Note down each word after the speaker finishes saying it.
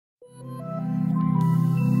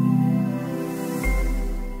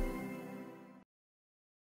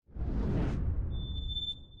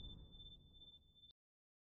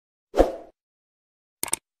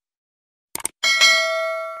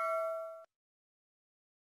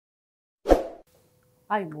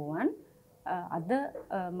අයිබෝවන් අද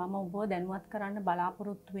මම ඔබව දැනුවත් කරන්න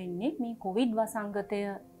බලාපොරොත්තු වෙන්නේ මේ කොවිඩ් වසංගතය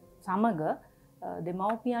සමග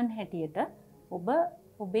දෙමව්පියන් හැටියට ඔබ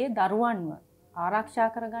ඔබේ දරුවන්ව ආරක්ෂා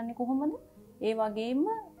කරගන්නේ කොහොමද? ඒ වගේම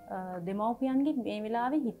දෙමව්පියන්ගේ මේ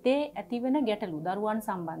වෙලාවේ හිතේ ඇතිවෙන ගැටලු දරුවන්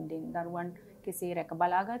සම්බන්ධයෙන් දරුවන් කෙසේ රැක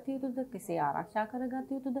බලාගත යුතුද, කෙසේ ආරක්ෂා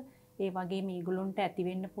කරගත යුතුද, ඒ වගේම මේගොල්ලොන්ට ඇති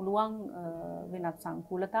වෙන්න පුළුවන් වෙනත්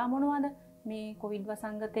සංකූලතා මොනවද? මේ කොවිඩ්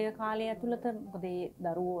වසංගතය කාලය ඇතුළත මොකද ඒ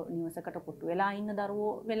දරුවෝ නිවසකට කොටු වෙලා ඉන්න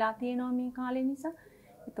දරුවෝ වෙලා තියෙනවා මේ කාලේ නිසා.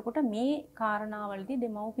 එතකොට මේ කාරණාවලදී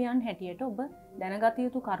දෙමව්පියන් හැටියට ඔබ දැනගත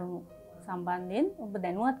යුතු කරුණු සම්බන්ධයෙන් ඔබ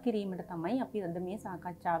දැනුවත් කිරීමට තමයි අපි අද මේ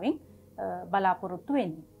සාකච්ඡාවෙන් බලාපොරොත්තු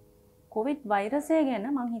වෙන්නේ. කොවිඩ් වෛරසය ගැන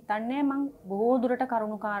මම හිතන්නේ මම බොහෝ දුරට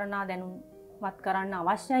කරුණු කාරණා දැනුවත් කරන්න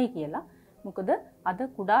අවශ්‍යයි කියලා. මොකද අද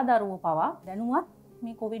කුඩා දරුවෝ පවා දැනුවත්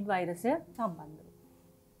මේ කොවිඩ් වෛරසය සම්බන්ධව.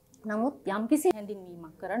 නමුත් යම්කිසි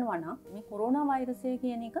හැඳින්වීමක් කරනවා නම් මේ කොරෝනා වෛරසය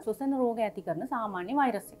කියන එක ශ්වසන රෝග ඇති කරන සාමාන්‍ය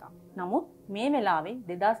වෛරස් එකක්. නමුත් මේ වෙලාවේ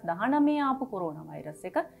 2019 ආපු කොරෝනා වෛරස්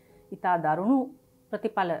එක ඉතා දරුණු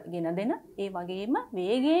ප්‍රතිඵල ගෙන දෙන ඒ වගේම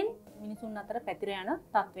වේගයෙන් මිනිසුන් අතර පැතිර යන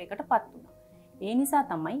තත්වයකටපත් වුණා. ඒ නිසා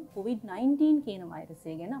තමයි COVID-19 කියන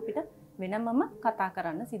වෛරසය ගැන අපිට වෙනමම කතා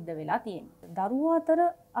කරන්න සිද්ධ වෙලා තියෙන්නේ. දරුවෝ අතර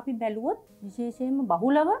අපි බැලුවොත් විශේෂයෙන්ම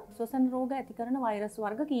බහුලව ශ්වසන රෝග ඇති කරන වෛරස්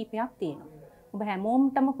වර්ග කීපයක් තියෙනවා. ඔබ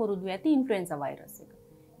හැමෝමටම පුරුදු ඇති ඉන්ෆ්ලුවෙන්සා වෛරස් එක.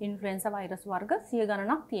 ඉන්ෆ්ලුවෙන්සා වෛරස් වර්ග 100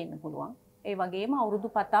 ගණනක් තියෙන්න පුළුවන්. ඒ වගේම අවුරුදු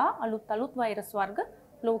පතා අලුත් වෛරස් වර්ග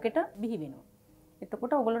ලෝකෙට බිහි වෙනවා.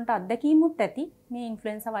 එතකොට ඔයගොල්ලන්ට අත්දැකීමුත් ඇති මේ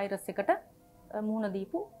ඉන්ෆ්ලුවෙන්සා වෛරස් එකට මුහුණ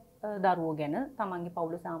දීපු දරුවෝ ගැන, තමන්ගේ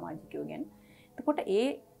පවුල සමාජිකයෝ ගැන. එතකොට ඒ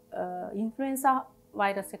ඉන්ෆ්ලුවෙන්සා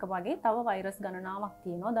වෛරස් එක වගේ තව වෛරස් ගණනාවක්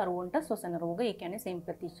තියෙනවා දරුවන්ට ශ්වසන රෝග, ඒ කියන්නේ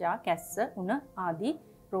සෙම්ප්‍රතිෂා, කැස්ස, උණ ආදී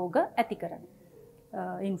රෝග ඇති කරන.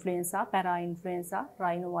 ඉන්ෆ්ලුවෙන්සා, para ඉන්ෆ්ලුවෙන්සා,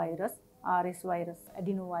 Rhino virus, RS virus,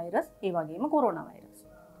 ඇඩිනෝ virus, ඒ වගේම කොරෝනා වෛරස්.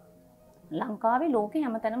 ලංකාවේ ලෝකේ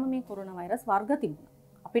හැමතැනම මේ කොරෝනා වෛරස් වර්ග තිබුණා.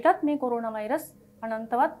 අපිටත් මේ කොරෝනා වෛරස්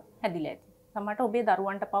අනන්තවත් හැදිලා ඇති. සමහරට ඔබේ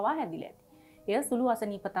දරුවන්ට පවා හැදිලා ඇති. එය සුළු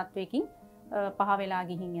අසනීප තත්වයකින් පහ වෙලා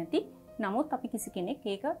ගිහින් ඇති. නමුත් අපි කිසි කෙනෙක්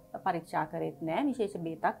ඒක පරීක්ෂා කරෙත් නැහැ. විශේෂ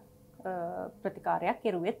බේතක් ප්‍රතිකාරයක්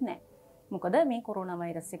කෙරුවෙත් නැහැ. මොකද මේ කොරෝනා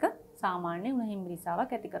වෛරස් එක සාමාන්‍ය උණ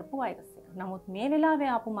හිම්බිරිසාවක් ඇති කරපු වෛරස් එක. නමුත් මේ වෙලාවේ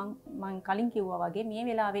ආපු මම කලින් කිව්වා වගේ මේ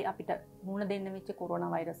වෙලාවේ අපිට මුහුණ දෙන්න වෙච්ච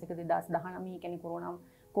කොරෝනා වෛරස් එක 2019 කියන්නේ කොරෝනා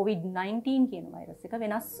COVID-19 කියන වෛරස් එක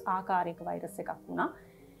වෙනස් ආකාරයක වෛරස් එකක් වුණා.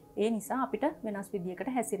 ඒ නිසා අපිට වෙනස් විදියකට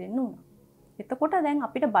හැසිරෙන්න වුණා. එතකොට දැන්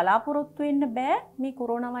අපිට බලාපොරොත්තු වෙන්න බෑ මේ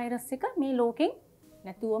කොරෝනා වෛරස් එක මේ ලෝකෙන්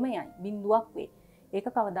නැතුවම යයි. බිඳුවක් වේ. ඒක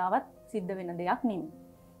කවදාවත් සිද්ධ වෙන දෙයක් නෙමෙයි.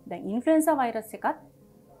 දැන් ඉන්ෆ්ලුවෙන්සා වෛරස් එකත්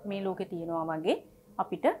මේ ලෝකේ තියෙනවා වගේ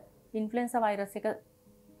අපිට ඉන්ෆ්ලුවෙන්සා වෛරස් එක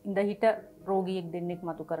ඉඳහිට රෝගියෙක් දෙන්නෙක්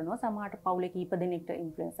මතු කරනවා. සමහරට පවුලේ කීප දෙනෙක්ට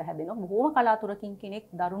ඉන්ෆ්ලුවෙන්සා හැදෙනවා. බොහෝම කලාතුරකින් කෙනෙක්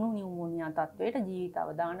දරුණු නියුමෝනියා තත්වයට ජීවිත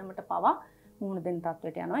අවදානමට පවා මුහුණ දෙන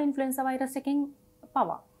තත්වයට යනවා ඉන්ෆ්ලුවෙන්සා වෛරස් එකෙන්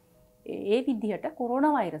පවා. ඒ විදිහට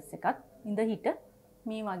කොරෝනා වෛරස් එකත් ඉඳහිට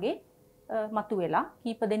මේ වගේ මතුවෙලා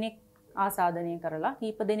කීප දෙනෙක් ආසාදනය කරලා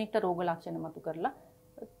කීප දෙනෙක්ට රෝග ලක්ෂණ මතු කරලා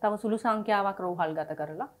තව සුළු සංඛ්‍යාවක් රෝහල්ගත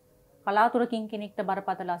කරලා කලාතුරකින් කෙනෙක්ට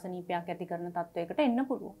බරපතල අසනීපයක් ඇති කරන තත්වයකට එන්න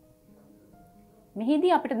පුළුවන්.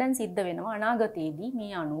 මෙහිදී අපිට දැන් සිද්ධ වෙනවා අනාගතයේදී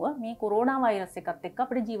මේ අණුව මේ කොරෝනා වෛරස් එකත් එක්ක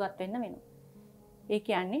අපිට ජීවත් වෙන්න වෙනවා. ඒ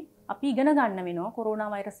කියන්නේ අපි ඉගෙන ගන්න වෙනවා කොරෝනා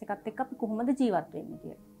වෛරස් එකත් එක්ක අපි කොහොමද ජීවත් වෙන්නේ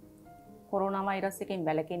කියලා. කොරෝනා වෛරස් එකෙන්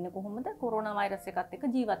වැළකෙන්නේ කොහොමද? කොරෝනා වෛරස් එකත් එක්ක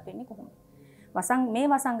ජීවත් වෙන්නේ කොහොමද? මේ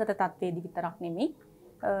වසංගත තත්ත්වයේදී විතරක් නෙමෙයි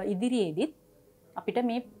ඉදිරියේදීත් අපිට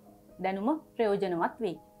මේ දැනුම ප්‍රයෝජනවත්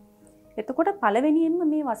වෙයි. එතකොට පළවෙනියෙන්ම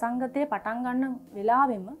මේ වසංගතය පටන් ගන්න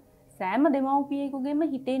වෙලාවෙම සෑම දෙමව්පියෙකුගේම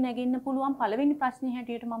හිතේ නැගෙන්න පුළුවන් පළවෙනි ප්‍රශ්නේ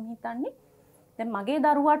හැටියට මම හිතන්නේ දැන් මගේ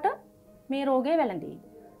දරුවට මේ රෝගය වැළඳෙයි.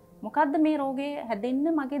 මොකද්ද මේ රෝගය හැදෙන්න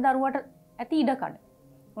මගේ දරුවට ඇති ඉඩකඩ?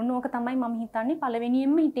 ඔන්න ඕක තමයි මම හිතන්නේ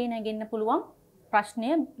පළවෙනියෙන්ම හිතේ නැගෙන්න පුළුවන්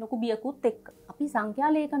ප්‍රශ්නය ලොකු බියකුත් එක්ක. අපි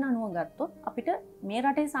සංඛ්‍යා ලේඛන අනුව ගත්තොත් අපිට මේ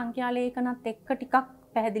රටේ සංඛ්‍යා ලේඛනත් එක්ක ටිකක්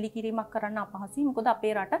පැහැදිලි කිරීමක් කරන්න අපහසුයි. මොකද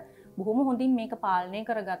අපේ රට බොහොම හොඳින් මේක පාලනය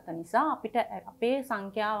කරගත්ත නිසා අපිට අපේ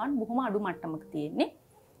සංඛ්‍යාවන් බොහොම අඩු මට්ටමක තියෙන්නේ.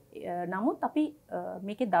 නමුත් අපි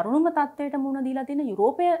මේකේ දරුණුම තත්ත්වයට මුහුණ දීලා තියෙන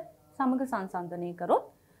යුරෝපය සමග සංසන්දනය කරොත්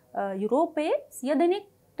යුරෝපයේ 100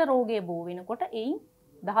 දෙනෙක්ට රෝගය බෝ වෙනකොට එයින්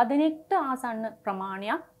 10 දෙනෙක්ට ආසන්න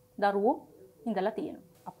ප්‍රමාණයක් දරුවෝ ඉඳලා තියෙනවා.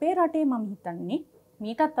 අපේ රටේ මම හිතන්නේ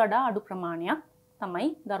මීටත් වඩා අඩු ප්‍රමාණයක් තමයි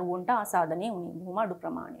දරුවන්ට ආසාදනය වුණේ. බොහොම අඩු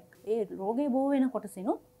ප්‍රමාණයක්. ඒ රෝගේ බෝ වෙන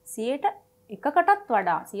කොටසිනු 100%කටත්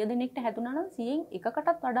වඩා 100 දෙනෙක්ට හැදුනා නම්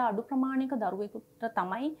 100%කටත් වඩා අඩු ප්‍රමාණයක දරුවෙකුට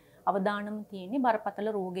තමයි අවදානම තියෙන්නේ බරපතල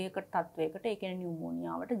රෝගයකට තත්වයකට, ඒ කියන්නේ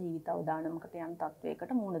නියුමෝනියාවට, ජීවිත අවදානමකට යන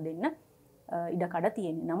තත්වයකට මුහුණ දෙන්න ඉඩකඩ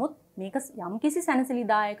තියෙන්නේ. නමුත් මේක යම්කිසි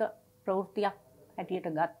සැනසෙලිදායක ප්‍රවෘත්තියක් හැටියට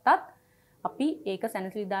ගත්තත් අපි ඒක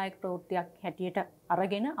සැනසිලිදායක ප්‍රවෘත්තියක් හැටියට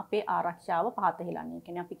අරගෙන අපේ ආරක්ෂාව පහත හෙලන්නේ. ඒ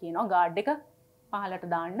කියන්නේ අපි කියනවා ගාඩ් එක පහලට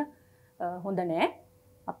දාන්න හොඳ නෑ.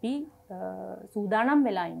 අපි සූදානම්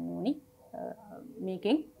වෙලා ඉන්න ඕනි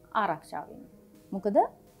මේකෙන් ආරක්ෂා වෙන්න. මොකද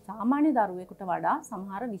සාමාන්‍ය දරුවෙකුට වඩා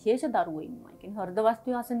සමහර විශේෂ දරුවෝ ඉන්නවා. ඒ කියන්නේ හෘද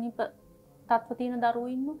වස්තු අසනීප තත්ත්ව තියෙන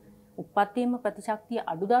දරුවෝ ඉන්නවා. උප්පත්තියේම ප්‍රතිශක්තිය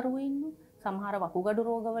අඩු දරුවෝ ඉන්නවා. සමහර වකුගඩු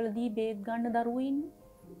රෝගවලදී බේත් ගන්න දරුවෝ ඉන්නවා.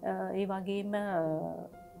 ඒ වගේම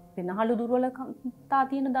වෙනහළු දුර්වලතා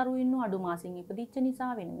තියෙන දරුවෝ ඉන්නවා. අඩු මාසෙන් ඉපදිච්ච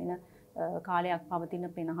නිසා වෙන කාලයක් පවතින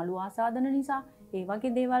පෙනහළු ආසාදන නිසා ඒ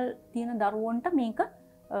වගේ දේවල් තියෙන දරුවන්ට මේක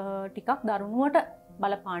ටිකක් දරුණුවට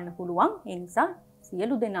බලපාන්න පුළුවන්. ඒ නිසා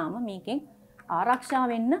සියලු දෙනාම මේකෙන් ආරක්ෂා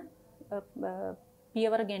වෙන්න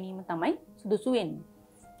පියවර ගැනීම තමයි සුදුසු වෙන්නේ.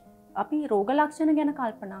 අපි රෝග ලක්ෂණ ගැන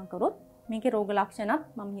කල්පනා කරොත් මේකේ රෝග ලක්ෂණත්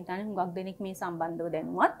මම හිතන්නේ හුඟක් දෙනෙක් මේ සම්බන්ධව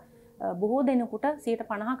දැනුවත්. බොහෝ දෙනෙකුට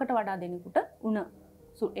 50%කට වඩා දෙනෙකුට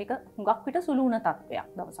ඒක හුඟක් පිට සුළු වුණ තත්ත්වයක්.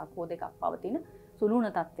 දවසක් හෝ දෙකක් පවතින සුළු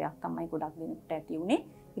වුණ තත්ත්වයක් තමයි ගොඩක් දෙනෙකුට ඇති උනේ.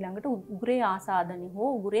 ඊළඟට උගුරේ ආසාදනය හෝ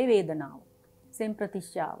උගුරේ වේදනාව, සෙම්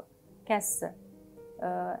ප්‍රතිශ්‍යාව, කැස්ස,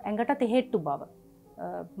 ඇඟට තෙහෙට්ටු බව,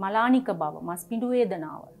 මලානික බව, මස්පිඬු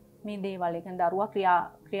වේදනාව, මේ දේවල් ඒ කියන්නේ දරුවා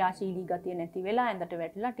ක්‍රියාශීලී ගතිය නැති වෙලා ඇඳට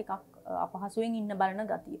වැටිලා ටිකක් අපහසුයෙන් ඉන්න බලන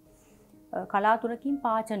ගතිය, කලාතුරකින්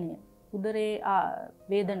පාචනය, උදරේ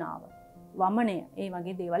වේදනාව, වමනය, ඒ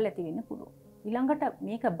වගේ දේවල් ඇති වෙන්න පුළුවන්. ඊළඟට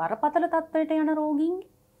මේක බරපතල තත්ත්වයට යන රෝගීන්ගේ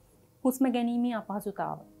හුස්ම ගැනීමේ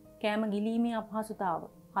අපහසුතාව, කෑම ගිලීමේ අපහසුතාව,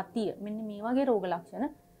 හතිය, මෙන්න මේ වගේ රෝග ලක්ෂණ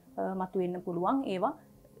මතුවෙන්න පුළුවන්. ඒවා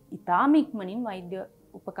ඉතාම ඉක්මනින් වෛද්‍ය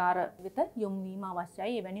උපකාර වෙත යොමු වීම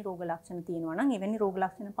අවශ්‍යයි. එවැනි රෝග ලක්ෂණ තියෙනවා නම් එවැනි රෝග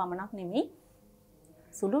ලක්ෂණ පමණක් නෙමෙයි,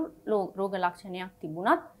 සුළු රෝග ලක්ෂණයක්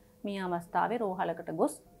තිබුණත් මේ අවස්ථාවේ රෝහලකට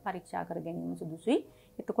ගොස් පරීක්ෂා කර ගැනීම සුදුසුයි.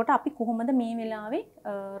 එතකොට අපි කොහොමද මේ වෙලාවේ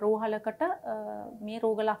රෝහලකට මේ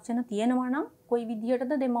රෝග ලක්ෂණ තියෙනවා නම් කොයි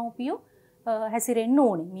විදිහටද දෙමව්පියෝ හැසිරෙන්න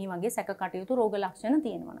ඕනේ මේ වගේ සැක කටයුතු රෝග ලක්ෂණ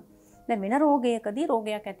තියෙනවා නම්. දැන් වෙන රෝගයකදී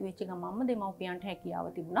රෝගයක් ඇති වෙච්ච ගමන්ම දෙමව්පියන්ට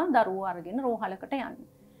හැකියාව තිබුණා දරුවෝ අරගෙන රෝහලකට යන්න.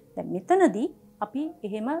 දැන් මෙතනදී අපි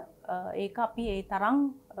එහෙම ඒක අපි ඒ තරම්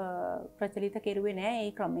ප්‍රචලිත කෙරුවේ නෑ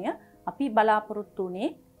ඒ ක්‍රමය. අපි බලාපොරොත්තු වුණේ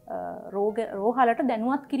රෝහලට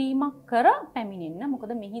දැනුවත් කිරීමක් කර පැමිණෙන්න.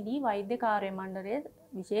 මොකද මෙහිදී වෛද්‍ය කාර්ය මණ්ඩලය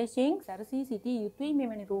විශේෂයෙන් සැරසී සිටිය යුතුයි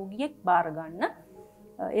මෙවැනි රෝගියෙක් බාර ගන්න.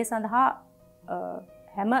 ඒ සඳහා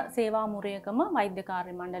හැම සේවා මුරයකම වෛද්‍ය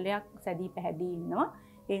කාර්ය මණ්ඩලයක් සැදී පැහැදී ඉන්නවා.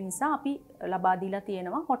 ඒ නිසා අපි ලබා දීලා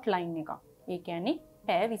තියෙනවා හොට්ලයින් එකක්. ඒ කියන්නේ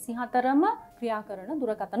පැය 24ම ක්‍රියා කරන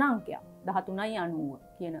දුරකථන අංකයක්. 1390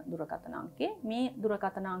 කියන දුරකථන අංකය. මේ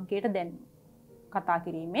දුරකථන අංකයට දැන් කතා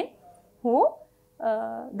කිරීමෙන් හෝ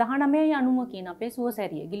 1990 කියන අපේ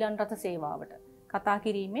සුවසැරිය ගිලන් රථ සේවාවට කතා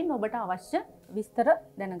කිරීමෙන් ඔබට අවශ්‍ය විස්තර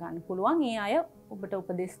දැනගන්න පුළුවන්. ඒ අය ඔබට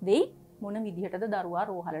උපදෙස් දෙයි මොන විදිහටද දරුවා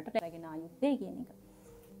රෝහලට රැගෙන ආ යුත්තේ කියන එක.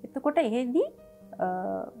 එතකොට එහෙදී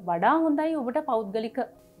වඩා හොඳයි ඔබට පෞද්ගලික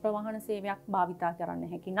ප්‍රවාහන සේවයක් භාවිතා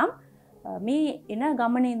කරන්න හැකි නම් මේ එන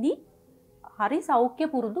ගමනේදී හරි සෞඛ්‍ය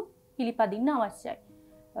පුරුදු පිළිපදින්න අවශ්‍යයි.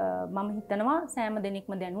 මම හිතනවා සෑම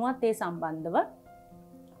දෙනෙක්ම දැනුවත් ඒ සම්බන්ධව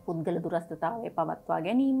පුද්ගල දුරස්ථතාවය පවත්වා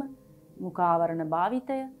ගැනීම, මුඛාවරණ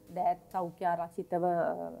භාවිතය, දෑත් සෞඛ්‍ය ආරක්ෂිතව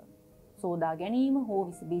සෝදා ගැනීම හෝ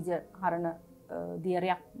විස බීජ හරණ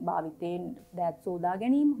දියරයක් භාවිතයෙන් දෑත් සෝදා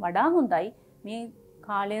ගැනීම වඩා හොඳයි. මේ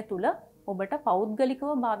කාලය තුල ඔබට පෞද්ගලිකව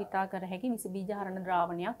භාවිතා කර හැකි විස බීජ හරණ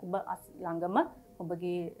ද්‍රාවණයක් ඔබ ළඟම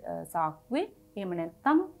ඔබගේ සාක්කුවේ එහෙම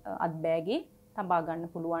නැත්නම් අත්බෑගේ තබා ගන්න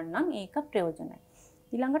පුළුවන් නම් ඒක ප්‍රයෝජනයි.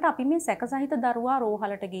 ඊළඟට අපි මේ සැක සහිත දරුවා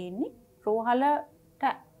රෝහලට ගේන්නේ රෝහලට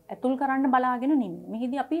ඇතුල් කරන්න බලාගෙන නෙමෙයි.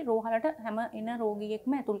 මෙහිදී අපි රෝහලට හැම එන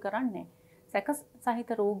රෝගියෙක්ම ඇතුල් කරන්නේ සැක සහිත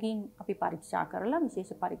රෝගීන් අපි පරීක්ෂා කරලා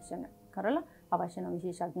විශේෂ පරීක්ෂණ කරලා අවශ්‍ය නම්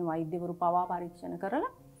විශේෂඥ වෛද්‍යවරු පවා පරීක්ෂණ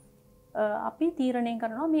කරලා අපි තීරණය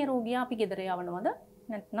කරනවා මේ රෝගියා අපි ගෙදර යවනවද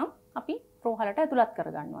නැත්නම් අපි රෝහලට ඇතුළත්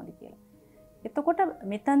කරගන්නවද කියලා. එතකොට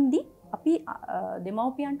මෙතනදී අපි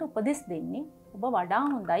දෙමව්පියන්ට උපදෙස් දෙන්නේ ඔබ වඩා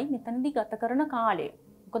හොඳයි මෙතනදී ගත කරන කාලය.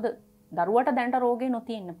 මොකද දරුවට දැනට රෝගේ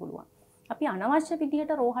නොතියෙන්න පුළුවන්. අපි අනවශ්‍ය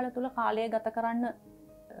විදිහට රෝහල තුල කාලය ගත කරන්න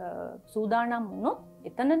සූදානම් වුණොත්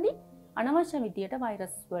එතනදී අනවශ්‍ය විදිහට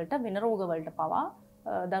වෛරස් වලට වෙන රෝග වලට පවා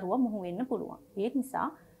දරුවා මුහු වෙන්න පුළුවන්. ඒ නිසා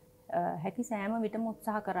හැකි සෑම විටම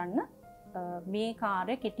උත්සාහ කරන්න මේ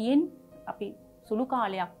කාර්ය කෙටියෙන් අපි සුළු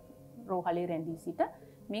කාලයක් රෝහලේ රැඳී සිට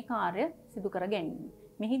මේ කාර්ය සිදු කර ගැනීම.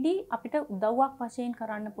 මෙහිදී අපිට උදව්වක් වශයෙන්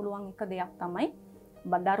කරන්න පුළුවන් එක දෙයක් තමයි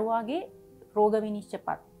දරුවාගේ රෝග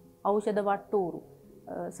විනිශ්චයපත්, ඖෂධ වට්ටෝරු,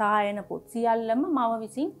 සායන පොත් සියල්ලම මව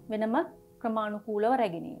විසින් වෙනම ක්‍රමානුකූලව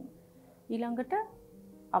රැගෙන ඒම. ඊළඟට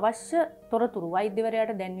අවශ්‍ය තොරතුරු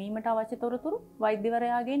වෛද්‍යවරයාට දැන්වීමට අවශ්‍ය තොරතුරු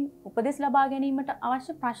වෛද්‍යවරයාගෙන් උපදෙස් ලබා ගැනීමට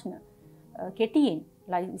අවශ්‍ය ප්‍රශ්න කෙටියෙන්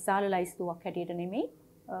විශාල ලයිස්තුවක් හැටියට නෙමෙයි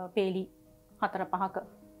පේලි 4-5ක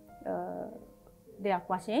දෙයක්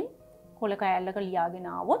වශයෙන් කොළ කෑල්ලක ලියාගෙන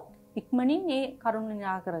ආවොත් ඉක්මනින් ඒ කරුණ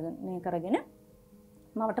නිරාකරණය කරගෙන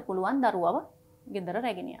මවට පුළුවන් දරුවව ගෙදර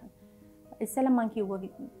රැගෙන යන්න. ඉස්සෙල්ලා මම කිව්වා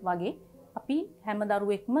වගේ අපි හැම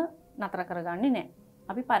දරුවෙක්ම නතර කරගන්නේ නැහැ.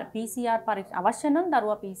 අපි PCR පරීක්ෂණ අවශ්‍ය නම්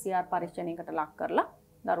දරුවා PCR පරීක්ෂණයකට ලක් කරලා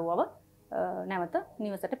දරුවව නැවත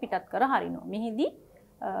නිවසට පිටත් කර හරිනවා. මෙහිදී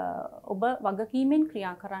ඔබ වගකීමෙන්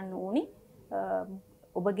ක්‍රියා කරන්න ඕනි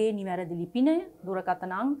ඔබගේ නිවැරදි ලිපිනය,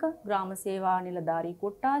 දුරකථන අංක, ග්‍රාම සේවා නිලධාරී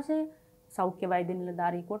කොට්ටාශය, සෞඛ්‍ය වෛද්‍ය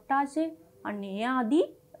නිලධාරී කොට්ටාශය, අන්න ඒ ආදී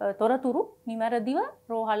තොරතුරු නිවැරදිව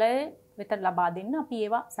රෝහලේ වෙත ලබා දෙන්න අපි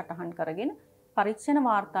ඒවා සටහන් කරගෙන පරීක්ෂණ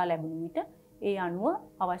වාර්තා ලැබුණු විට ඒ අනුව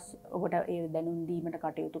අවශ්‍ය ඔබට ඒ දැනුම් දීමට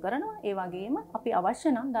කටයුතු කරනවා. ඒ වගේම අපි අවශ්‍ය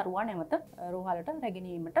නම් දරුවා නැවත රෝහලට රැගෙන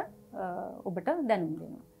ඒමට ඔබට දැනුම්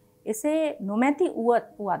දෙනවා. එසේ නොමැති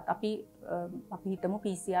වුවත් අපි හිතමු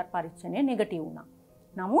PCR පරීක්ෂණය නෙගටිව් වුණා.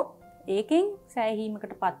 නමුත් ඒකෙන්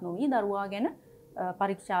සෑහීමකටපත් නොවි දරුවා ගැන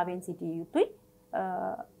පරීක්ෂාවෙන් සිටිය යුතුයි.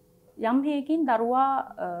 යම් හේකින් දරුවා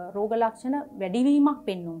රෝග ලක්ෂණ වැඩිවීමක්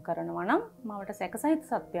පෙන්වුම් කරනවා නම් මවට සැකසහිත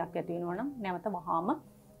සත්‍යයක් ඇති වෙනවා නම් නැවත වහාම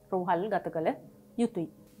රෝහල් ගත කළ යුතුයි.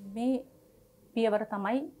 මේ පියවර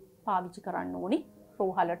තමයි පාවිච්චි කරන්න ඕනි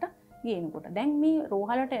රෝහලට ගේනකොට. දැන් මේ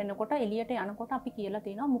රෝහලට එනකොට එළියට යනකොට අපි කියලා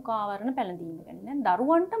තියෙනවා මුඛ ආවරණ පැළඳීම ගැන. දැන්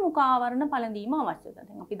දරුවන්ට මුඛ ආවරණ පැළඳීම අවශ්‍යද?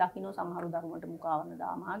 දැන් අපි දකිනවා සමහර දරුවන්ට මුඛ ආවරණ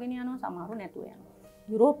දාමාගෙන යනවා, සමහරු නැතුව යනවා.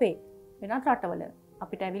 යුරෝපේ වෙනත් රටවල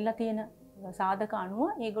අපිට ඇවිල්ලා තියෙන සාධක අනුව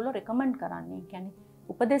ඒගොල්ලෝ රෙකමන්ඩ් කරන්නේ, කියන්නේ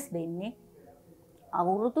උපදෙස් දෙන්නේ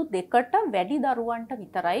අවුරුදු 2කට වැඩි දරුවන්ට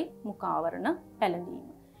විතරයි මුඛ ආවරණ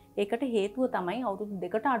පැළඳීම. ඒකට හේතුව තමයි අවුරුදු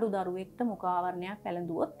 2කට අඩු දරුවෙක්ට මුඛ ආවරණයක්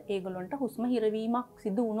පැළඳුවොත් ඒගොල්ලන්ට හුස්ම හිරවීමක්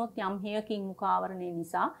සිදු වුණොත් යම් හේයකින් මුඛ ආවරණය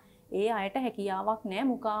නිසා ඒ අයට හැකියාවක් නැහැ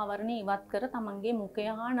මුඛ ආවරණය ඉවත් කර තමන්ගේ මුඛය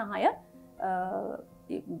හා නහය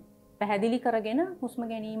පැහැදිලි කරගෙන හුස්ම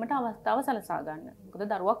ගැනීමට අවස්ථාව සලසා ගන්න. මොකද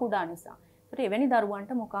දරුවා කුඩා නිසා. ඒකට එවැනි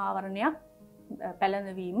දරුවන්ට මුඛ ආවරණයක්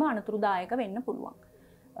පැළඳවීම අනතුරුදායක වෙන්න පුළුවන්.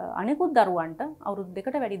 අනෙකුත් දරුවන්ට අවුරුදු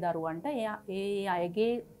 2කට වැඩි දරුවන්ට ඒ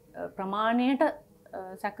අයගේ ප්‍රමාණයට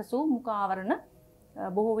සැකසූ මුඛ ආවරණ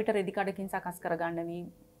බොහෝ විට රෙදි කඩකින් සකස් කරගන්න වී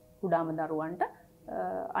කුඩාම දරුවන්ට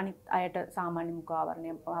අනිත් අයට සාමාන්‍ය මුඛ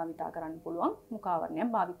ආවරණයක් භාවිතා කරන්න පුළුවන් මුඛ ආවරණයක්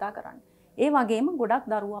භාවිතා කරන්න. ඒ වගේම ගොඩක්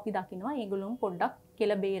දරුවෝ අපි දකිනවා ඒගොල්ලොම පොඩ්ඩක්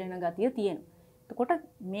කෙල බේරෙන ගතිය තියෙනවා. එතකොට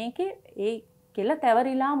මේකේ ඒ කෙල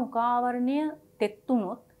තැවරිලා මුඛ ආවරණය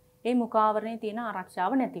තෙත්තුනොත් ඒ මුඛ ආවරණයේ තියෙන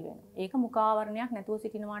ආරක්ෂාව නැති වෙනවා. ඒක මුඛ ආවරණයක් නැතුව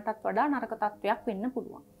සිටිනවාටත් වඩා නරක තත්වයක් වෙන්න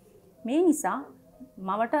පුළුවන්. මේ නිසා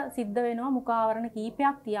මවට සිද්ධ වෙනවා මුඛ ආවරණ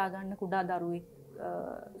කීපයක් තියාගන්න කුඩා දරුවෙක්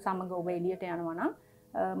සමග ඔබ එළියට යනවා නම්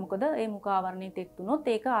මොකද ඒ මුඛ ආවරණයේ තෙත්තුනොත්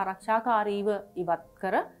ඒක ආරක්ෂාකාරීව ඉවත්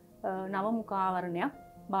කර නව මුඛ ආවරණයක්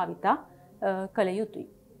භාවිතා කළ යුතුයි.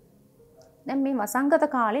 දැන් මේ වසංගත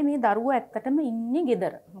කාලේ මේ දරුවෝ ඇත්තටම ඉන්නේ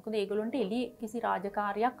ගෙදර. මොකද ඒගොල්ලන්ට එළියේ කිසි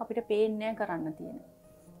රාජකාරියක් අපිට පේන්නේ කරන්න තියෙන.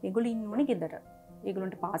 ඒගොල්ලෝ ඉන්නෝනේ ගෙදර.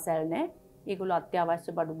 ඒගොල්ලන්ට පාසල් නැහැ. ඒගොල්ලෝ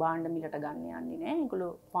අත්‍යවශ්‍ය බඩු භාණ්ඩ මිලට ගන්න යන්නේ නැහැ.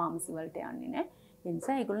 ඒගොල්ලෝ ෆාමසි වලට යන්නේ නැහැ. ඒ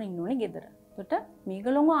නිසා ඒගොල්ලෝ ඉන්නෝනේ ගෙදර. එතකොට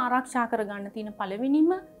මේගොල්ලෝව ආරක්ෂා කරගන්න තියෙන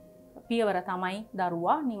පළවෙනිම පියවර තමයි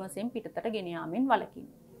දරුවා නිවසෙන් පිටතට ගෙන යාමෙන් වළකින්න.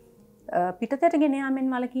 පිටතට ගෙන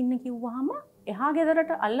යාමෙන් වළකින්න කිව්වහම එහා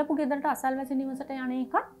ගෙදරට අල්ලපු ගෙදරට අසල්වැසි නිවසට යන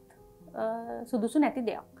එකත් සුදුසු නැති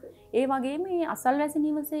දෙයක්. ඒ වගේම මේ අසල්වැසි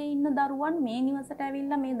නිවසේ ඉන්න දරුවන් මේ නිවසට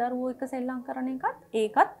ඇවිල්ලා මේ දරුවෝ එක්ක සෙල්ලම් කරන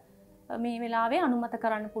ඒකත් මේ වෙලාවේ අනුමත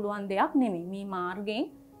කරන්න පුළුවන් දෙයක් නෙමෙයි. මේ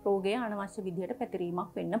මාර්ගයෙන් රෝගය අනවශ්‍ය විදිහට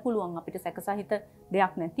පැතිරීමක් වෙන්න පුළුවන්. අපිට සැකසහිත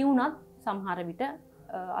දෙයක් නැති වුණත් සමහර විට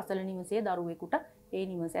අසල නිවසේ දරුවෙකුට ඒ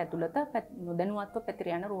නිවස ඇතුළත නොදැනුවත්ව පැතිර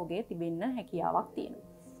යන රෝගය තිබෙන්න හැකියාවක් තියෙනවා.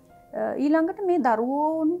 ඊළඟට මේ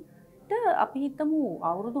දරුවෝන්ට අපි හිතමු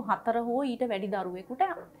අවුරුදු 4 හෝ ඊට වැඩි දරුවෙකුට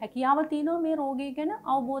හැකියාව තියෙනවා මේ රෝගය ගැන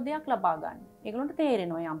අවබෝධයක් ලබා ගන්න. ඒගොල්ලන්ට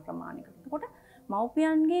තේරෙනවා යම් ප්‍රමාණයකට. එතකොට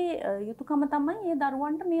මව්පියන්ගේ යුතුයකම තමයි මේ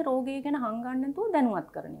දරුවන්ට මේ රෝගය ගැන හංගන්න නැතුව දැනුවත්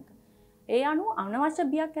කරන එක. ඒ අනුව අනවශ්‍ය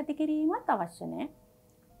බියක් ඇති කිරීමත් අවශ්‍ය නැහැ.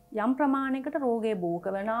 යම් ප්‍රමාණයකට රෝගය බෝක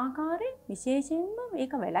වෙන ආකාරයෙන් විශේෂයෙන්ම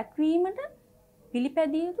මේක වැළැක්වීමට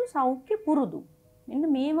පිළිපැදිය යුතු සෞඛ්‍ය පුරුදු. මෙන්න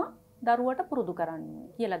මේවා දරුවට පුරුදු කරන්න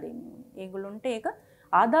කියලා දෙන්න ඕනේ. ඒගොල්ලන්ට ඒක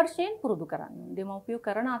ආදර්ශයෙන් පුරුදු කරන්න ඕනේ. දෙමව්පියෝ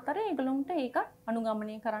කරන අතරේ ඒගොල්ලන්ට ඒක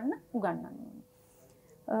අනුගමනය කරන්න උගන්වන්න ඕනේ.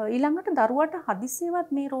 ඊළඟට දරුවට හදිස්සියවත්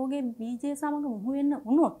මේ රෝගේ බීජය සමග මුහු වෙන්න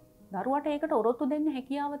වුණොත් දරුවට ඒකට ඔරොත්තු දෙන්න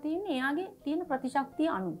හැකියාව තියෙන්නේ එයාගේ තියෙන ප්‍රතිශක්තිය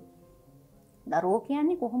අනුව. දරුවෝ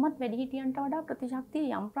කියන්නේ කොහොමත් වැඩිහිටියන්ට වඩා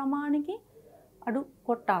ප්‍රතිශක්තිය යම් ප්‍රමාණයකින් අඩු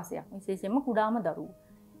කොට්ටාසයක්. විශේෂයෙන්ම කුඩාම දරුවෝ.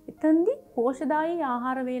 එතෙන්දී පෝෂ්‍යදායී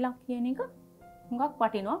ආහාර වේලක් කියන එක හුඟක්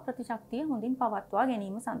වටිනවා ප්‍රතිශක්තිය හොඳින් පවත්වා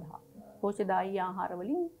ගැනීම සඳහා. පෝෂ්‍යදායී ආහාර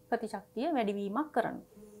වලින් ප්‍රතිශක්තිය වැඩිවීමක් කරනවා.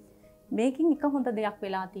 මේකින් එක හොඳ දෙයක්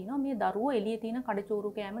වෙලා තියෙනවා මේ දරුවෝ එළියේ තියෙන කඩචෝරු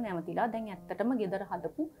කෑම නැවතිලා දැන් ඇත්තටම ගෙදර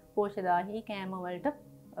හදපු පෝෂදායී කෑම වලට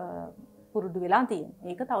පුරුදු වෙලා තියෙනවා.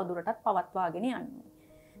 ඒක තවදුරටත් පවත්වාගෙන යන්න.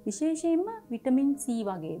 විශේෂයෙන්ම විටමින් C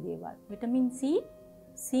වගේ දේවල්. Vitamin C,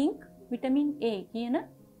 zinc, vitamin A කියන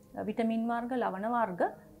විටමින් වර්ග, ලවණ වර්ග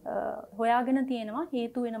හොයාගෙන තියෙනවා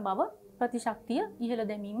හේතු වෙන බව ප්‍රතිශක්තිය ඉහළ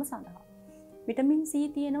දැමීම සඳහා. විටමින් C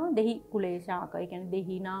තියෙනවා දෙහි කුලේ ශාක, ඒ කියන්නේ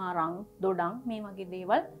දෙහි නාරං, දොඩම් මේ වගේ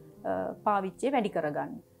දේවල් පාවිච්චි වැඩි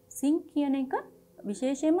කරගන්න. සින්ක් කියන එක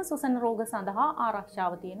විශේෂයෙන්ම ශ්වසන රෝග සඳහා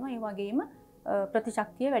ආරක්ෂාව තියෙනවා. ඒ වගේම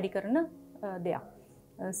ප්‍රතිශක්තිය වැඩි කරන දෙයක්.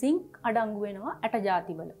 සින්ක් අඩංගු වෙනවා ඇට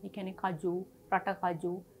ಜಾතිවල. ඒ කියන්නේ කජු, රට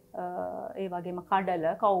කජු, ඒ වගේම කඩල,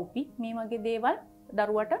 කව්පි මේ වගේ දේවල්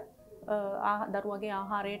දරුවගේ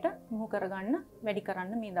ආහාරයට මුහු කරගන්න වැඩි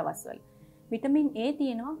කරන්න මේ දවස්වල. විටමින් A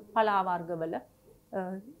තියෙනවා පලා වර්ගවල,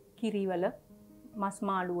 කිරිවල, මස්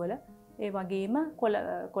මාළු වල, ඒ වගේම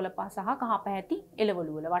කොළපා සහ කහ පැහැති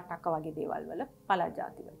එළවලු වල, වට්ටක්ක වගේ දේවල් වල, පලා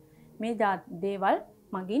ಜಾතිවල. මේ දේවල්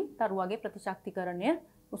මගින් දරුවගේ ප්‍රතිශක්තිකරණය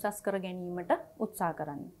උසස් කර ගැනීමට උත්සාහ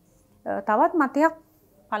කරන්න. තවත් මතයක්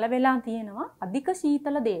පළ වෙලා තියෙනවා අධික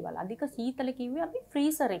සීතල දේවල්. අධික සීතල කිව්වේ අපි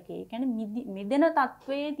ෆ්‍රීසර් එකේ. ඒ කියන්නේ මිදෙන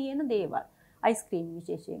තත්වයේ තියෙන දේවල්. අයිස්ක්‍රීම්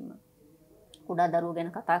විශේෂයෙන්ම. කුඩා දරුවෝ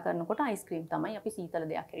ගැන කතා කරනකොට අයිස්ක්‍රීම් තමයි අපි සීතල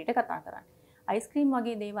දෙයක් හැටියට කතා කරන්නේ. අයිස්ක්‍රීම්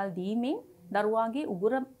වගේ දේවල් දීමෙන් දරුවාගේ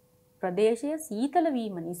උගුර ප්‍රදේශය සීතල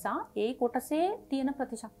වීම නිසා ඒ කොටසේ තියෙන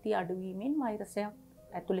ප්‍රතිශක්තිය අඩු වීමෙන් වෛරසයක්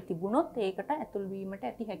ඇතුළේ තිබුණොත් ඒකට ඇතුල් වීමට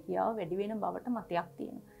ඇති හැකියාව වැඩි වෙන බවට මතයක්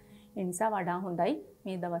තියෙනවා. ඒ නිසා වඩා හොඳයි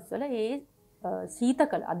මේ දවස්වල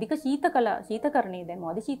අධික ශීතකරණයේ දැමු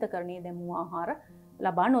අධි ශීතකරණයේ දැමු ආහාර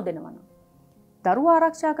ලබා නොදෙනවා. දරුවා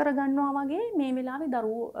ආරක්ෂා කරගන්නවා වගේ මේ වෙලාවේ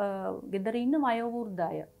දරුවෝ ගෙදර ඉන්න වයෝවෘද්ධ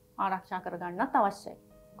අය ආරක්ෂා කරගන්නත් අවශ්‍යයි.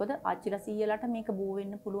 මොකද ආච්චිලා සීයලාට මේක බෝ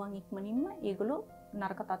වෙන්න පුළුවන් ඉක්මනින්ම ඒගොල්ලෝ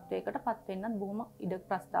නරක තත්වයකටපත් වෙන්නත් බොහොම ඉඩ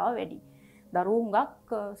ප්‍රස්තාව වැඩි. දරුවෝ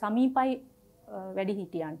හුඟක් සමීපයි වැඩි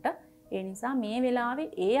හිටියන්ට. ඒ නිසා මේ වෙලාවේ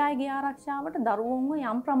ඒ අයගේ ආරක්ෂාවට දරුවෝන්ව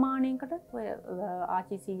යම් ප්‍රමාණයකට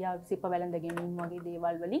ආච්චි සීයා සිප වැළඳ ගැනීම වගේ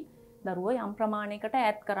දේවල් වලින් දරුවෝ යම් ප්‍රමාණයකට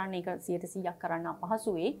ඈත් කරන්න ඒක 100%ක් කරන්න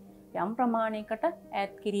අපහසු වෙයි. යම් ප්‍රමාණයකට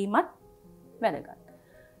ඈත් කිරීමත් වැදගත්.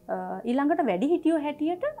 ඊළඟට වැඩිහිටියෝ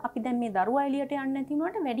හැටියට අපි දැන් මේ දරුවා එළියට යන්න නැති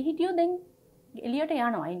වුණාට වැඩිහිටියෝ දැන් එළියට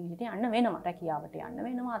යනවා. එළියට යන්න වෙනවා. රැකියාවට යන්න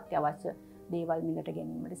වෙනවා. අත්‍යවශ්‍ය දේවල් මිලට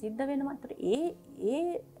ගැනීමට සිද්ධ වෙනවා. ඒතර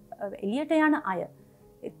ඒ එළියට යන අය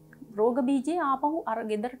රෝග බීජේ ආපහු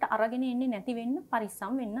ගෙදරට අරගෙන එන්නේ නැති වෙන්න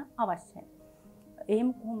පරිස්සම් වෙන්න අවශ්‍යයි.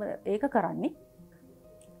 එහෙම කොහොමද ඒක කරන්නේ?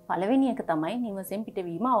 පළවෙනි එක තමයි නිවසෙන්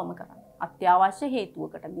පිටවීම අවම කරන්න. අත්‍යවශ්‍ය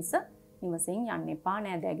හේතුවකට මිස නිවසෙන් යන්න එපා,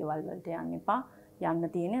 නෑදෑ ගෙවල් වලට යන්න එපා. යන්න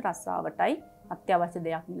තියෙන්නේ රස්සාවටයි, අත්‍යවශ්‍ය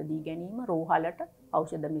දෙයක් මිලදී ගැනීම, රෝහලට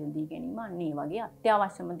ඖෂධ මිලදී ගැනීම, අන්න ඒ වගේ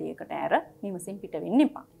අත්‍යවශ්‍යම දෙයකට ඇර නිවසෙන් පිට වෙන්න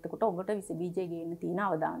එපා. එතකොට ඔබට විස බීජය ගේන්න තියෙන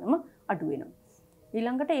අවදානම අඩු වෙනවා.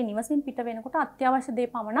 ඊළඟට ඒ නිවසෙන් පිට වෙනකොට අත්‍යවශ්‍ය දේ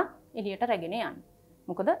පමණක් එළියට රැගෙන යන්න.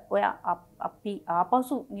 මොකද ඔය අපි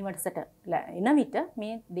ආපසු නිවසට එන විට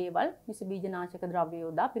මේ දේවල් විස බීජනාශක ද්‍රව්‍ය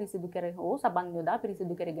යොදා පිරිසිදු කර හෝ සබන් යොදා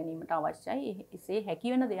පිරිසිදු කර ගැනීමට අවශ්‍යයි. එසේ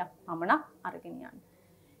හැකි වෙන දෙයක් පමණක් අරගෙන යන්න.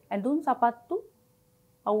 ඇඳුම් සපත්තු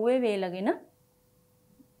අවුවේ වේලගෙන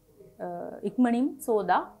ඉක්මනින්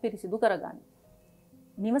සෝදා පිරිසිදු කරගන්න.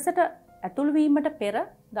 නිවසට ඇතුල් වීමට පෙර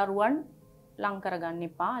දරුවන් ලං කරගන්න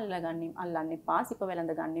එපා, අල්ලන්න එපා, සිප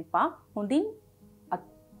වැළඳ ගන්න එපා. හොඳින්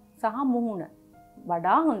සහ මුහුණ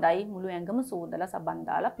වඩා හොඳයි මුළු ඇඟම සෝදලා සබන්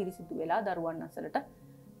දාලා පිරිසිදු වෙලා දරුවන් අසලට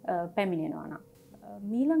පැමිණෙනවා නම්.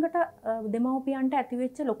 ඊළඟට දෙමව්පියන්ට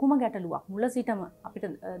ඇතිවෙච්ච ලොකුම ගැටලුවක් මුල සිටම අපිට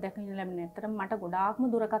දැකගෙන ලැබෙන ඇත්තටම මට ගොඩාක්ම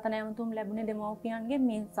දුරකථන ඇමතුම් ලැබුණේ දෙමව්පියන්ගෙන්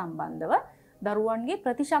මේ සම්බන්ධව දරුවන්ගේ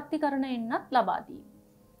ප්‍රතිශක්තිකරණ එන්නත් ලබා දීම.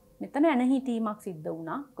 මෙතන ඇනහිටීමක් සිද්ධ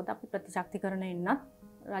වුණා. මොකද අපි ප්‍රතිශක්තිකරණ එන්නත්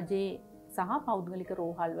රජයේ සහ පෞද්ගලික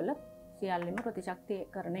රෝහල් වල සියල්ලම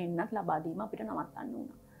ප්‍රතිශක්තිකරණ එන්නත් ලබා දීම අපිට නවත්තන්න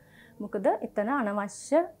වුණා. මොකද එතන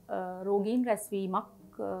අනවශ්‍ය රෝගීන්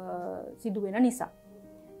රැස්වීමක් සිදු වෙන නිසා.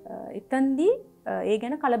 එතනදී ඒ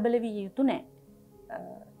ගැන කලබල විය යුතු නැහැ.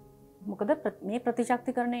 මොකද මේ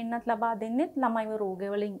ප්‍රතිශක්තිකරණ එන්නත් ලබා දෙන්නෙත් ළමයිව රෝග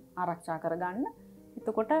වලින් ආරක්ෂා කරගන්න.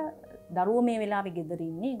 එතකොට දරුවෝ මේ වෙලාවේ ගෙදර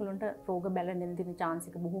ඉන්නේ. ඒගොල්ලන්ට රෝග බැලෙන්න තියෙන chance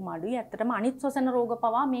එක බොහොම අඩුයි. ඇත්තටම අනිත් ශ්වසන රෝග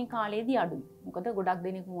පවා මේ කාලේදී අඩුයි. මොකද ගොඩක්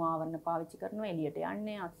දෙනෙක් මුවාවරණ පාවිච්චි කරනවා, එළියට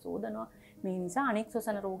යන්නේ, අත් සෝදනවා. මේ නිසා අනිත්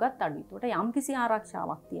ශ්වසන රෝගත් අඩුයි. ඒකට යම්කිසි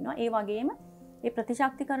ආරක්ෂාවක් තියෙනවා. ඒ වගේම ඒ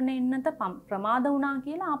ප්‍රතිශක්තිකරණ එන්නත ප්‍රමාද වුණා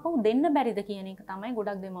කියලා ආපහු දෙන්න බැරිද කියන එක තමයි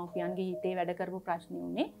ගොඩක් දෙමව්පියන්ගේ හිතේ වැඩ කරපු ප්‍රශ්නේ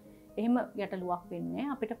උනේ. එහෙම ගැටලුවක්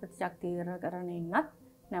වෙන්නේ අපිට ප්‍රතිශක්තිකරණ එන්නත්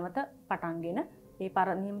නැවත පටන්ගෙන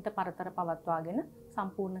ඒ නියමිත පරතර පවත්වාගෙන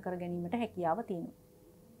සම්පූර්ණ කර ගැනීමට හැකියාව තියෙනවා.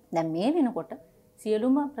 දැන් මේ වෙනකොට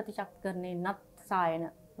සියලුම ප්‍රතිශක්තිකරණ එන්නත් සායන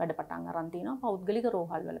වැඩ පටන් අරන් තිනවා. පෞද්ගලික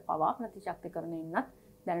රෝහල් වල පවා ප්‍රතිශක්තිකරණ එන්නත්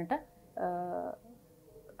දැනට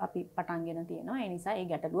අපි පටන්ගෙන තියෙනවා. ඒ නිසා ඒ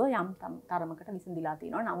ගැටලුව යම් තරමකට විසඳලා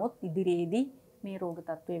තියෙනවා. නමුත් ඉදිරියේදී මේ රෝග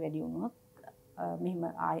තත්ත්වය වැඩි වුණොත් මෙහෙම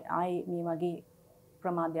ආයේ මේ වගේ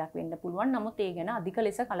ප්‍රමාදයක් වෙන්න පුළුවන්. නමුත් ඒ ගැන අධික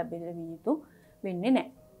ලෙස කලබල විය යුතු වෙන්නේ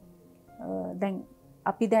නැහැ. දැන්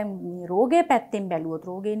අපි දැන් මේ රෝගයේ පැත්තෙන් බැලුවොත්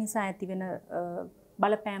රෝගය නිසා ඇතිවෙන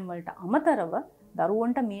බලපෑම් වලට අමතරව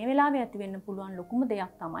දරුවන්ට මේ වෙලාවේ ඇති වෙන්න පුළුවන් ලොකුම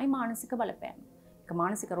දෙයක් තමයි මානසික බලපෑම. ඒක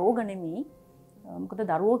මානසික රෝග නෙමෙයි. මොකද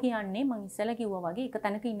දරුවෝ කියන්නේ මම ඉස්සෙල්ලා කිව්වා වගේ එක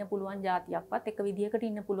තැනක ඉන්න පුළුවන් જાතියක්වත් එක විදියකට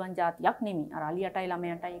ඉන්න පුළුවන් જાතියක් නෙමෙයි. අර අලියටයි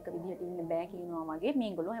ළමයටයි එක විදියට ඉන්න බෑ කියනවා වගේ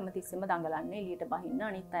මේගොල්ලෝ හැමතිස්සෙම දඟලන්නේ එළියට බහින්න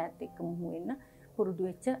අනිත් අයත් එක්ක මුහු වෙන්න පුරුදු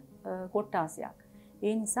වෙච්ච කොට්ටාසයක්.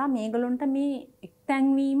 ඒ නිසා මේගොල්ලන්ට මේ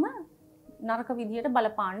එක්තැන්වීම නරක විදියට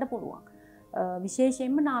බලපාන්න පුළුවන්.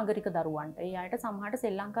 විශේෂයෙන්ම නාගරික දරුවන්ට. ඒ අයට සමහරට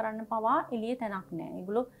සෙල්ලම් කරන්න පවා එළියේ තැනක් නැහැ.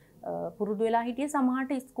 ඒගොල්ලෝ පුරුදු වෙලා හිටියේ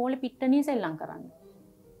සමහරට ඉස්කෝලේ පිට්ටනිය සෙල්ලම් කරන්න.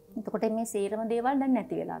 එතකොට මේ සේරම දේවල් දැන්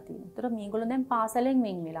නැති වෙලා තියෙනවා. ඒතර මේගොල්ලෝ දැන් පාසලෙන්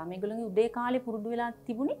වෙන් වෙලා මේගොල්ලෝගේ උදේ කාලේ පුරුදු වෙලා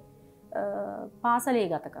තිබුණේ පාසලේ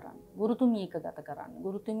ගත කරන්න. ගුරුතුමියක ගත කරන්න.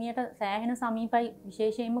 ගුරුතුමියට සෑහෙන සමීපයි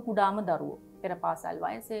විශේෂයෙන්ම කුඩාම දරුවෝ. පෙර පාසල්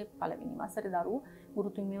වයසේ පළවෙනි වසරේ දරුවෝ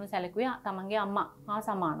ගුරුතුමියව සැලකුවේ තමන්ගේ අම්මා හා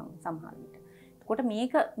සමානව සමහර විට. එතකොට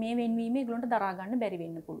මේක මේ වෙන්වීම ඒගොල්ලන්ට දරා ගන්න බැරි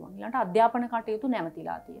වෙන්න පුළුවන්. ඊළඟට අධ්‍යාපන කටයුතු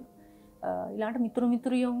නැවතිලා තියෙනවා. ඊළඟට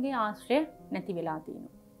මිතුරුයෝන්ගේ ආශ්‍රය නැති වෙලා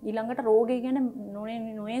තියෙනවා. ඊළඟට රෝගය ගැන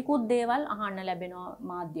නොයෙකුත් දේවල් අහන්න ලැබෙනවා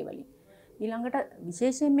මාධ්‍ය වලින්. ඊළඟට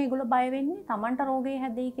විශේෂයෙන් මේගොල්ලෝ බය වෙන්නේ Tamanට රෝගය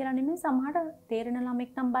හැදෙයි කියලා නෙමෙයි සමහරට තේරෙන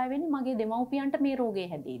ළමෙක් නම් බය වෙන්නේ මගේ දෙමව්පියන්ට මේ රෝගය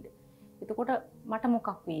හැදෙයිද. එතකොට මට මොකක්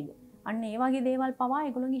වෙයිද? අන්න ඒ වගේ දේවල් පවා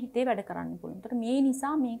ඒගොල්ලෝගේ හිතේ වැඩ කරන්න පුළුවන්. ඒතර මේ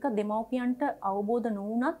නිසා මේක දෙමව්පියන්ට අවබෝධ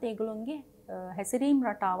නොවුනත් ඒගොල්ලෝගේ හැසිරීම්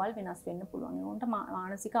රටාවල් වෙනස් වෙන්න පුළුවන්. ඒගොල්ලන්ට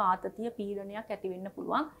මානසික ආතතිය පීඩනයක් ඇති වෙන්න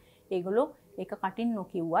පුළුවන්. ඒගොල්ලෝ ඒක කටින්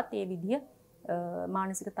නොකියුවත් ඒ විදිය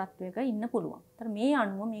මානසික තත්වයක ඉන්න පුළුවන්. ඒතර මේ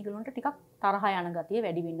අනුව මේගොල්ලන්ට ටිකක් තරහ යන ගතිය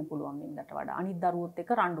වැඩි වෙන්න පුළුවන් වෙනදට වඩා. අනිත් දරුවොත්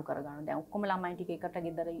එක්ක රණ්ඩු කරගන්න. දැන් ඔක්කොම ළමයි ටික එකට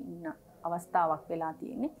ගෙදර ඉන්න අවස්ථාවක් වෙලා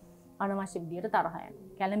තියෙන්නේ. අනවශ්‍ය විදියට තරහ යන.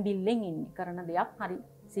 කැළඹිල්ලෙන් ඉන්නේ. කරන දෙයක් හරි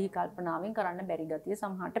සිහි කල්පනාවෙන් කරන්න බැරි ගතිය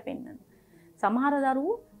සමහරට පෙන්වනවා. සමහර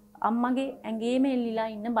දරුවෝ අම්මගේ ඇඟේම එල්ලිලා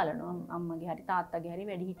ඉන්න බලනවා. අම්මගේ හරි තාත්තගේ හරි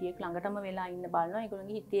වැඩිහිටියෙක් ළඟටම වෙලා ඉන්න බලනවා.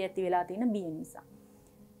 ඒගොල්ලන්ගේ හිතේ ඇති වෙලා තියෙන බිය නිසා.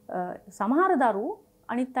 සමහර දරුවෝ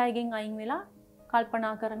අනිත් අයගෙන් අයින් වෙලා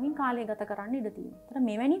කල්පනා කරමින් කාලය ගත කරන්න ඉඩ තියෙනවා. ඒතර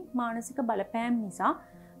මෙවැනි මානසික බලපෑම් නිසා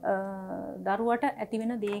දරුවට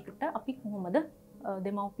ඇතිවෙන දේකට අපි කොහොමද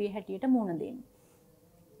දෙමව්පිය හැටියට මුහුණ දෙන්නේ?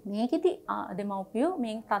 මේකෙදි දෙමව්පියෝ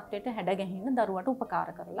මේ තත්ත්වයට හැඩ ගැහෙන්න දරුවට උපකාර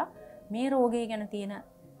කරලා මේ රෝගය ගැන තියෙන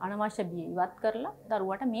අනවශ්‍ය බිය ඉවත් කරලා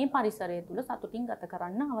දරුවට මේ පරිසරය තුල සතුටින් ගත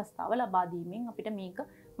කරන්න අවස්ථාව ලබා දීමෙන් අපිට මේක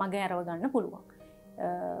මග ඇරව ගන්න පුළුවන්.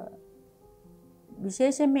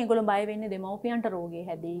 විශේෂයෙන් මේගොල්ලෝ බය වෙන්නේ දෙමව්පියන්ට රෝගේ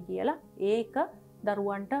හැදෙයි කියලා. ඒක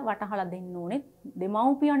දරුවන්ට වටහලා දෙන්න ඕනේ.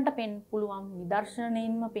 දෙමව්පියන්ට පුළුවන්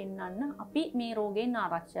නිදර්ශනයෙන්ම පෙන්වන්න අපි මේ රෝගයෙන්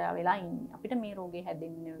ආරක්ෂා වෙලා ඉන්නේ. අපිට මේ රෝගේ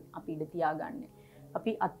හැදෙන්න අපි ඉඩ තියාගන්න.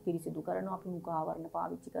 අපි අත් පිරිසිදු කරනවා, අපි මුඛ ආවරණ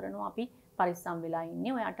පාවිච්චි කරනවා, අපි පරිස්සම් වෙලා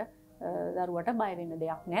ඉන්නේ. ඔයාට දරුවට බය වෙන්න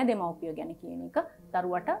දෙයක් නැහැ දෙමව්පියෝ ගැන කියන එක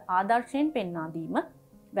දරුවට ආදර්ශයෙන් පෙන්වා දීම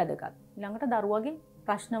වැදගත්. ඊළඟට දරුවගේ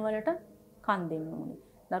ප්‍රශ්නවලට කන් දෙන්න ඕනේ.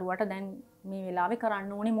 දරුවට දැන් මේ වෙලාවේ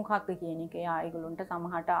කරන්න ඕනේ මොකක්ද කියන එක. එයා ඒගොල්ලන්ට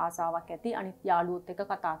සමහරට ආසාවක් ඇති අනිත් යාළුවොත් එක්ක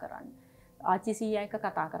කතා කරන්න. ආච්චි සීයා එක්ක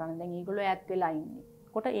කතා කරන්න. දැන් ඒගොල්ලෝ ඈත් වෙලා ඉන්නේ.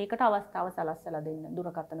 කොට ඒකට අවස්ථාව සලස්සලා දෙන්න.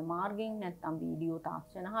 දුරකථන මාර්ගයෙන් නැත්නම් වීඩියෝ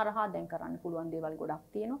තාක්ෂණ හරහා දැන් කරන්න පුළුවන් දේවල් ගොඩක්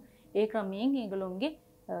තියෙනවා. ඒ ක්‍රමයෙන් ඒගොල්ලොන්ගේ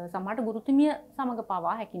සමහරට ගුරුතුමිය සමග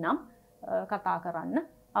පවා හැකිනම් කතා කරන්න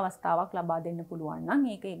අවස්ථාවක් ලබා දෙන්න පුළුවන් නම්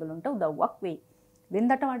ඒක ඒගොල්ලන්ට උදව්වක් වෙයි.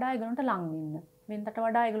 වෙනදට වඩා ඒගොල්ලන්ට ලං වෙන්න. වෙනදට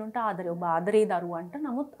වඩා ඒගොල්ලන්ට ආදරය. ඔබ ආදරේ දරුවන්ට.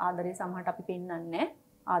 නමුත් ආදරේ සමහරට අපි පෙන්වන්නේ නැහැ.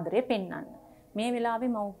 ආදරේ පෙන්වන්න. මේ වෙලාවේ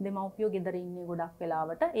දෙමව්පියෝ ගෙදර ඉන්නේ ගොඩක්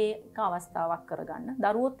වෙලාවට ඒක අවස්ථාවක් කරගන්න.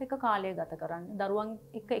 දරුවොත් එක්ක කාලය ගත කරන්න. දරුවන්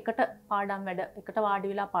එක්ක එකට පාඩම් වැඩ එකට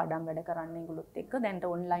වාඩි වෙලා පාඩම් වැඩ කරන්න ඒගොල්ලොත් එක්ක. දැන්ට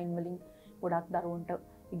ඔන්ලයින් වලින් ගොඩක් දරුවන්ට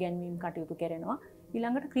ඉගැන්වීම් කටයුතු කරනවා.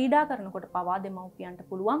 ඊළඟට ක්‍රීඩා කරනකොට පවා දෙමව්පියන්ට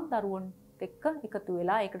පුළුවන් දරුවන්ට එක්ක එකතු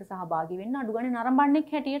වෙලා ඒකට සහභාගී වෙන්න. අඩු ගානේ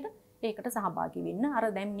නරඹන්නෙක් හැටියට ඒකට සහභාගී වෙන්න. අර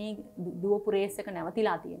දැන් මේ දුවපු රේස් එක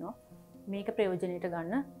නැවතිලා තියෙනවා. මේක ප්‍රයෝජනෙට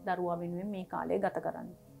ගන්න දරුවා වෙනුවෙන් මේ කාලය ගත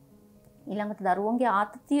කරන්න. ඊළඟට දරුවන්ගේ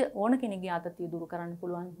ආතතිය ඕන කෙනෙක්ගේ ආතතිය දුරු කරන්න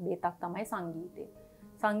පුළුවන් බේතක් තමයි සංගීතය.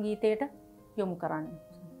 සංගීතයට යොමු කරන්න.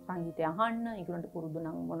 සංගීතය අහන්න, ඒගොල්ලන්ට පුරුදු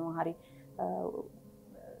නම් මොනවා හරි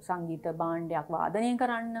සංගීත භාණ්ඩයක් වාදනය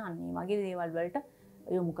කරන්න, අන්න ඒ වගේ දේවල් වලට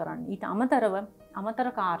යොමු කරන්න. ඊට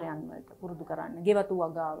අමතර කාර්යයන් වලට පුරුදු කරන්න. ගෙවතු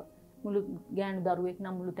වගාව, මුළු ගෑනු දරුවෙක්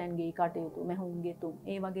නම් මුළු තැන් ගේ කටයුතු, මෙහුම් ගෙතුම්,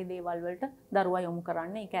 ඒ වගේ දේවල් වලට දරුවා යොමු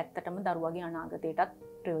කරන්න. ඒක ඇත්තටම දරුවාගේ අනාගතයටත්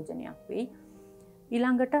ප්‍රයෝජනයක් වෙයි.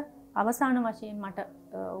 ඊළඟට අවසාන වශයෙන් මට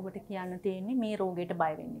ඔබට කියන්න තියෙන්නේ මේ රෝගයට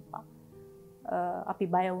බය වෙන්න එපා. අපි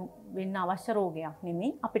බය වෙන්න අවශ්‍ය රෝගයක්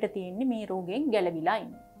නෙමෙයි. අපිට තියෙන්නේ මේ රෝගයෙන් ගැලවිලා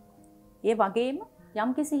ඉන්න. ඒ වගේම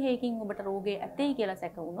යම්කිසි හේකින් ඔබට රෝගය ඇතේ කියලා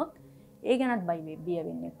සැක වුණොත් ඒ ගැනත් බය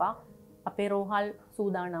වෙන්න එපා. අපේ රෝහල්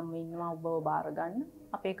සූදානම් වෙනවා ඔබව බාර ගන්න.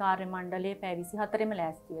 අපේ කාර්ය මණ්ඩලයේ පැය 24ෙම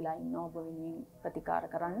ලෑස්ති වෙලා ඉන්නවා ඔබ වෙනුවෙන් ප්‍රතිකාර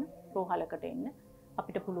කරන්න. රෝහලකට එන්න.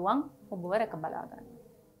 අපිට පුළුවන් ඔබව රැක බලා ගන්න.